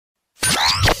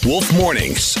Wolf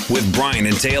Mornings with Brian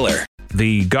and Taylor.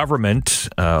 The government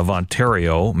of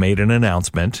Ontario made an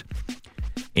announcement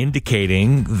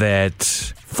indicating that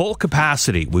full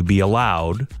capacity would be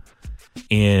allowed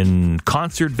in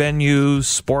concert venues,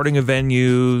 sporting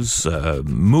venues,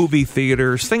 movie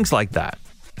theaters, things like that.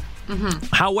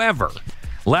 However,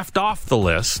 left off the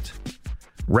list,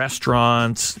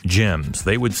 restaurants, gyms,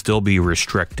 they would still be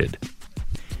restricted.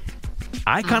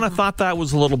 I kind of thought that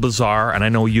was a little bizarre, and I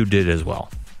know you did as well.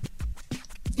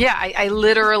 Yeah, I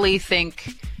literally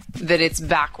think that it's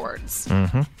backwards.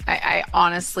 I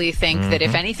honestly think that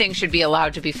if anything should be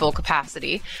allowed to be full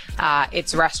capacity,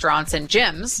 it's restaurants and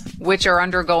gyms, which are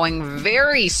undergoing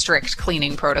very strict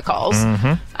cleaning protocols.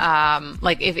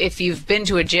 Like if you've been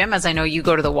to a gym, as I know you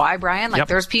go to the Y, Brian, like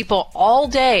there's people all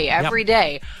day, every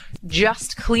day,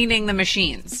 just cleaning the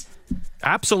machines.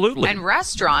 Absolutely. And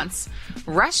restaurants,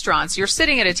 you're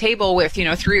sitting at a table with,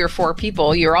 3 or 4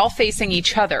 people. You're all facing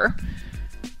each other.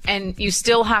 And you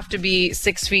still have to be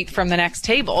 6 feet from the next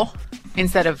table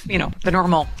instead of, the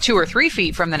normal 2 or 3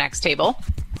 feet from the next table.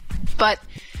 But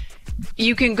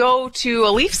you can go to a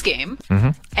Leafs game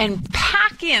and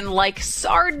pack in like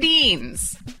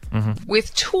sardines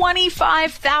with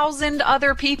 25,000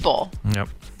 other people. Yep.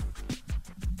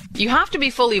 You have to be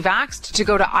fully vaxxed to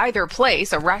go to either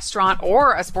place, a restaurant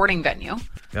or a sporting venue.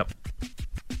 Yep.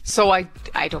 So I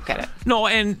don't get it. No,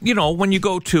 and, when you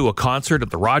go to a concert at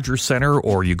the Rogers Centre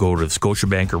or you go to the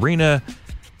Scotiabank Arena,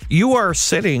 you are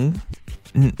sitting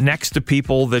next to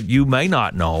people that you may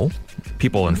not know,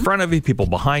 people in front of you, people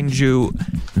behind you.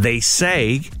 They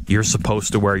say you're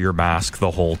supposed to wear your mask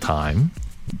the whole time.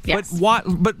 Yes.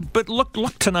 But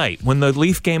look tonight, when the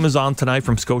Leaf game is on tonight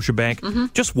from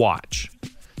Scotiabank, just watch.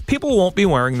 People won't be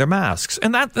wearing their masks,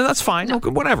 and that's fine. No. Okay,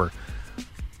 whatever.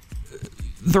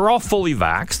 They're all fully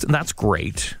vaxxed, and that's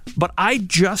great. But I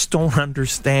just don't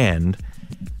understand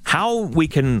how we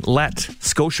can let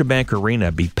Scotiabank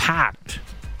Arena be packed.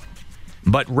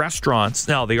 But restaurants,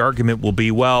 now the argument will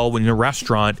be, well, when you're in a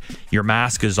restaurant, your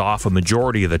mask is off a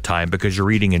majority of the time because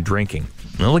you're eating and drinking.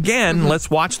 Well, again,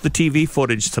 let's watch the TV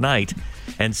footage tonight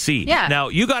and see. Yeah. Now,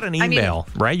 you got an email,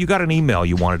 right? You got an email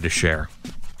you wanted to share.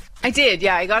 I did,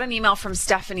 yeah. I got an email from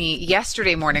Stephanie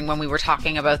yesterday morning when we were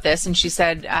talking about this, and she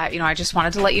said, I just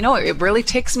wanted to let you know, it really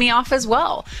ticks me off as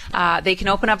well. They can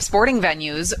open up sporting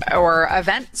venues or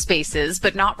event spaces,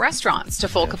 but not restaurants to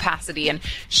full capacity. And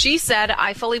she said,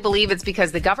 I fully believe it's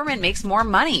because the government makes more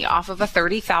money off of a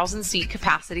 30,000 seat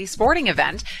capacity sporting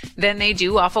event than they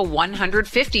do off a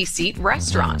 150 seat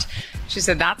restaurant. She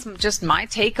said, that's just my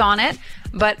take on it,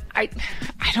 but I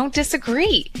don't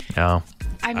disagree. No.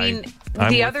 I mean,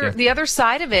 the other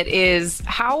side of it is,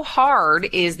 how hard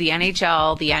is the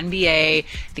NHL, the NBA,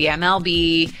 the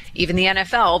MLB, even the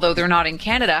NFL, though they're not in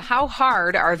Canada, how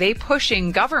hard are they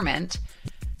pushing government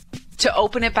to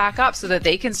open it back up so that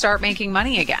they can start making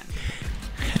money again?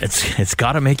 It's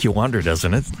got to make you wonder,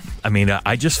 doesn't it? I mean,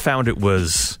 I just found it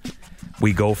was...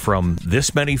 We go from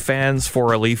this many fans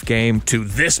for a Leaf game to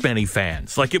this many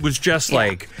fans. Like, it was just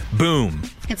like, boom.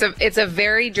 It's a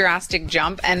very drastic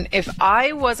jump. And if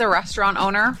I was a restaurant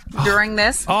owner during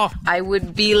this, I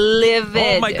would be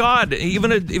livid. Oh, my God.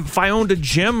 Even if I owned a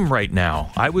gym right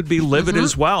now, I would be livid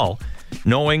as well,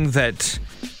 knowing that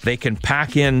they can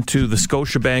pack into the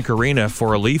Scotiabank Arena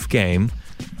for a Leaf game,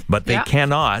 but they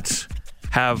cannot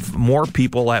have more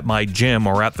people at my gym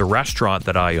or at the restaurant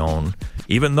that I own.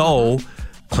 Even though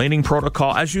cleaning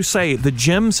protocol, as you say, the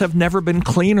gyms have never been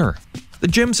cleaner. The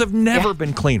gyms have never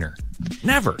been cleaner.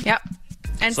 Never. Yep.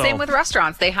 And same with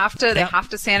restaurants. They have to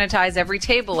sanitize every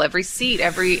table, every seat,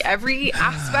 every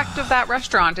aspect of that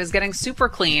restaurant is getting super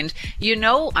cleaned.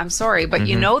 I'm sorry, but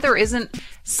there isn't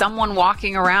someone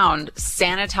walking around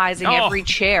sanitizing every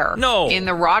chair in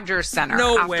the Rogers Centre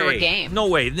after a game. No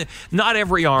way. Not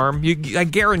every arm. I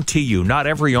guarantee you, not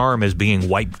every arm is being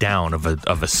wiped down of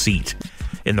a seat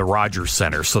in the Rogers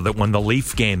Centre so that when the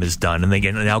Leaf game is done and they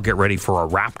now get ready for a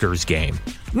Raptors game.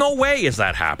 No way is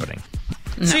that happening.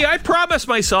 No. See, I promised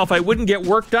myself I wouldn't get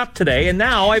worked up today, and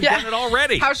now I've done it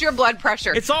already. How's your blood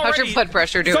pressure? How's your blood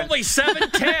pressure doing? It's only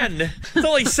 7:10. It's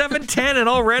only 7:10, and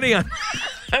already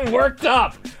I'm worked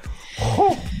up.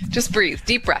 Just breathe.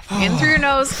 Deep breath. In through your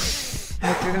nose,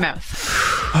 out through the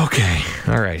mouth. Okay.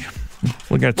 All right.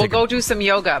 We'll go do some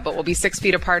yoga, but we'll be 6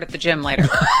 feet apart at the gym later.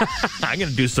 I'm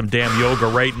going to do some damn yoga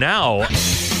right now.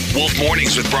 Wolf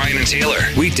Mornings with Brian and Taylor.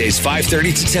 Weekdays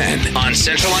 5:30 to 10 on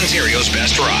Central Ontario's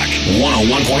Best Rock.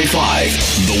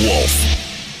 101.5 The Wolf.